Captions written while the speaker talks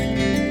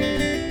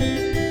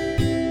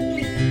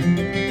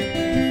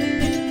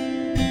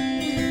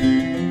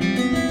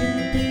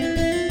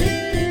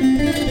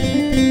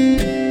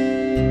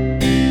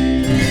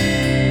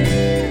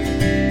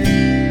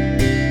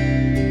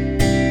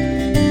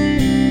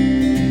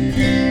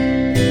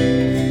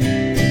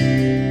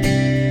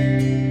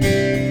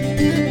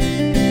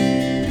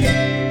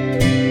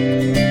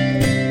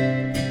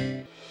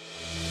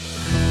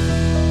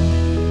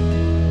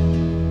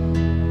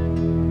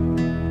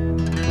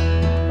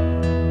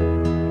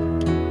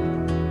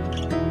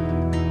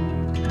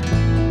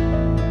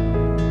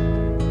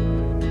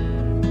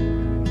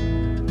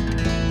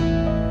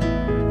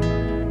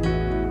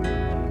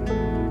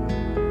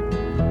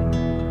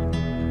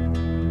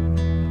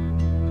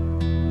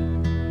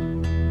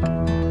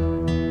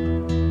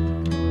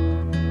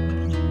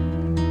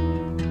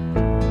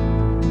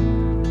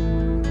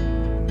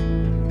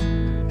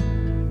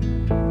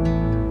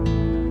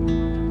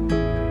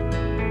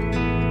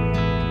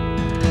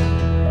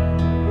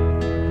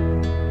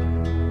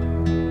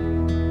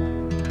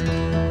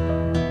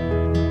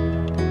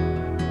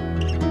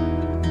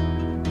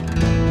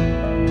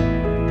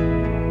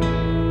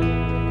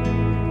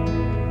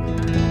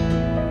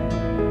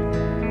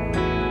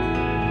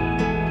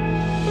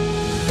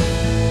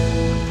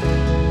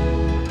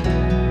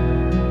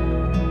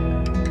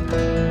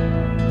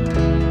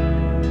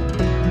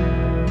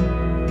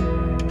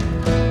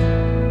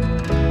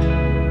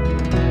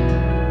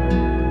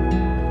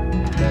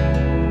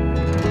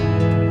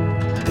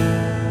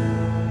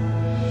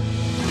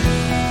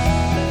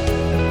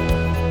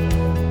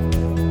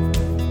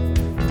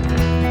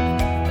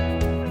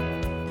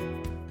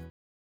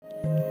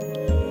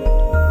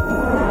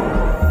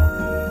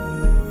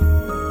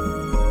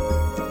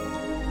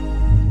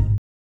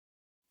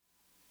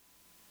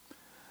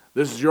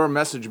This is your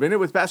Message Minute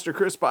with Pastor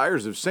Chris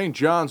Byers of St.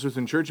 John's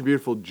Lutheran Church in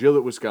beautiful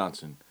Gillett,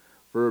 Wisconsin.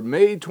 For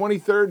May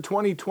 23rd,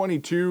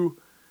 2022,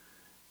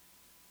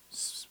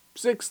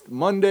 6th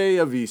Monday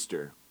of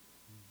Easter.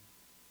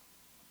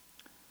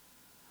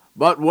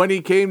 But when he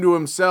came to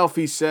himself,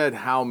 he said,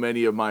 "How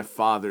many of my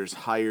father's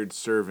hired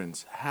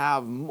servants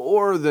have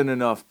more than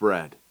enough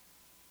bread?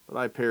 But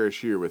I perish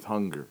here with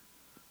hunger.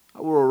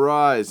 I will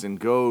arise and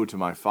go to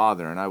my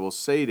father, and I will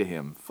say to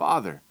him,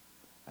 Father,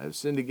 I have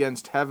sinned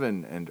against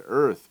heaven and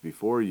earth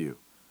before you.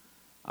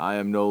 I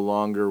am no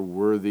longer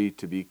worthy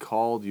to be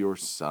called your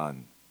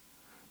son.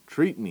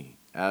 Treat me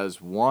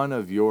as one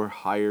of your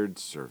hired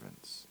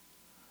servants."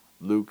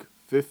 Luke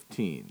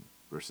 15,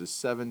 verses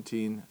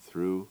 17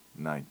 through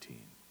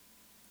 19.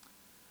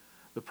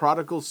 The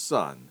prodigal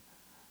son,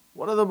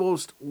 one of the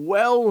most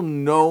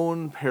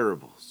well-known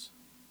parables.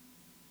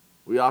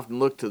 We often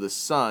look to the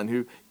son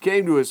who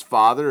came to his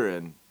father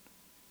and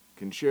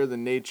can share the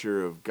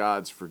nature of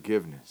God's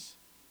forgiveness.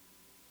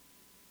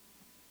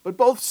 But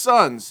both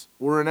sons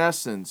were in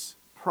essence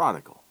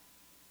prodigal.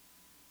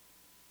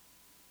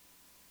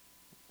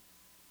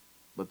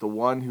 But the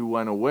one who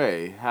went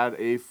away had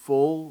a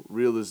full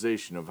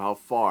realization of how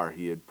far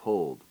he had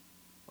pulled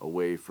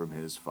away from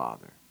his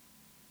father.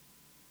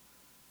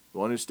 The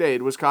one who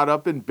stayed was caught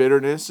up in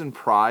bitterness and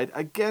pride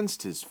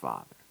against his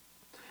father.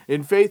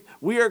 In faith,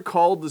 we are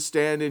called to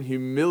stand in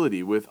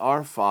humility with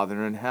our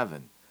Father in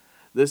heaven.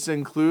 This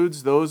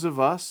includes those of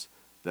us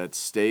that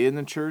stay in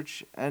the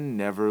church and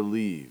never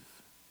leave.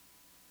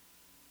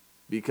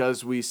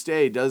 Because we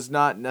stay does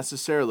not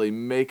necessarily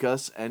make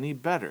us any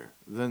better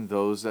than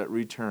those that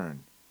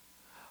return.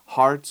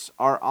 Hearts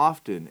are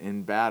often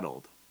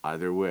embattled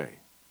either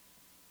way.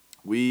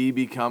 We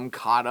become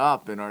caught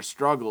up in our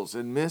struggles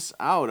and miss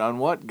out on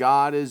what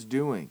God is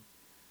doing.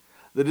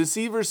 The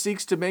deceiver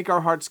seeks to make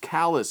our hearts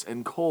callous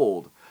and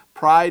cold.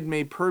 Pride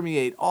may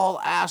permeate all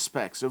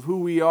aspects of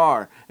who we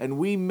are, and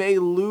we may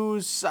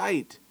lose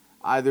sight,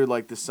 either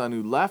like the son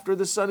who left or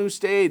the son who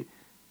stayed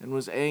and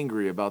was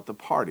angry about the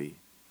party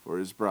for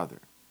his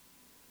brother.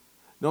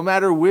 No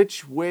matter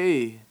which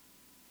way,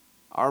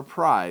 our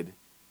pride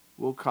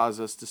will cause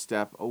us to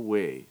step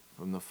away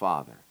from the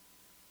Father.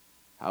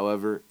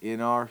 However, in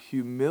our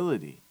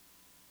humility,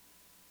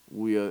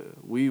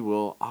 we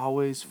will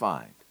always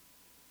find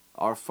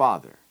our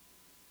Father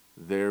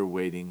there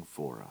waiting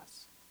for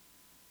us.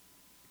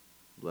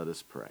 Let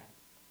us pray.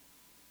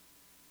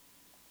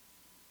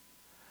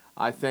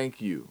 I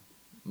thank you,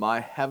 my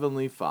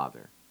heavenly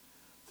Father,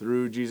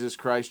 through Jesus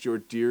Christ, your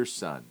dear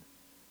Son,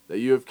 that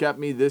you have kept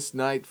me this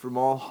night from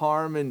all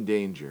harm and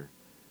danger,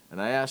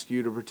 and I ask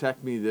you to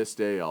protect me this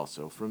day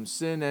also from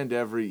sin and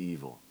every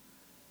evil,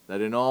 that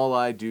in all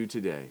I do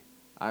today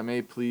I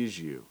may please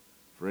you.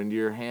 For into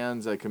your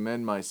hands I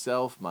commend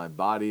myself, my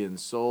body and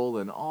soul,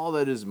 and all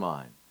that is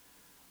mine.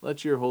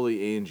 Let your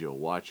holy angel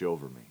watch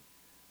over me,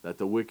 that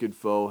the wicked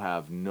foe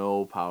have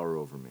no power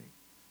over me.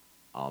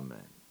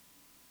 Amen.